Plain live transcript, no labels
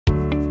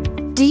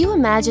Do you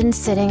imagine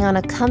sitting on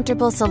a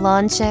comfortable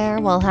salon chair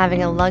while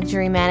having a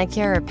luxury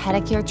manicure or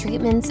pedicure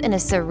treatments in a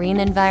serene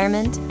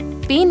environment?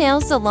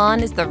 Bnails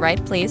Salon is the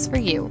right place for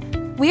you.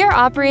 We are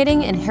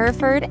operating in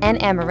Hereford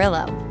and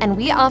Amarillo, and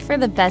we offer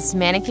the best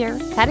manicure,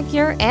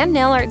 pedicure, and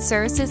nail art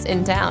services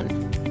in town.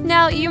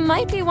 Now, you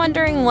might be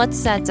wondering what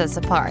sets us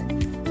apart.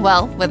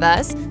 Well, with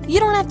us, you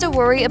don't have to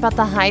worry about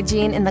the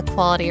hygiene and the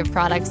quality of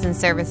products and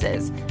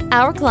services.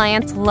 Our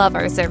clients love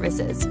our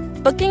services.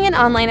 Booking an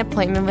online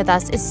appointment with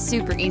us is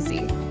super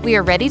easy. We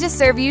are ready to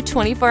serve you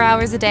 24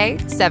 hours a day,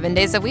 7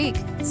 days a week.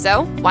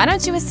 So, why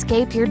don't you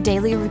escape your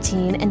daily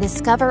routine and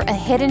discover a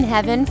hidden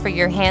heaven for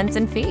your hands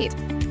and feet?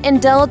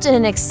 Indulge in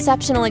an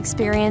exceptional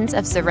experience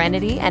of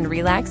serenity and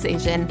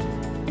relaxation.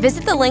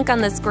 Visit the link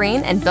on the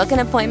screen and book an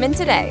appointment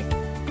today.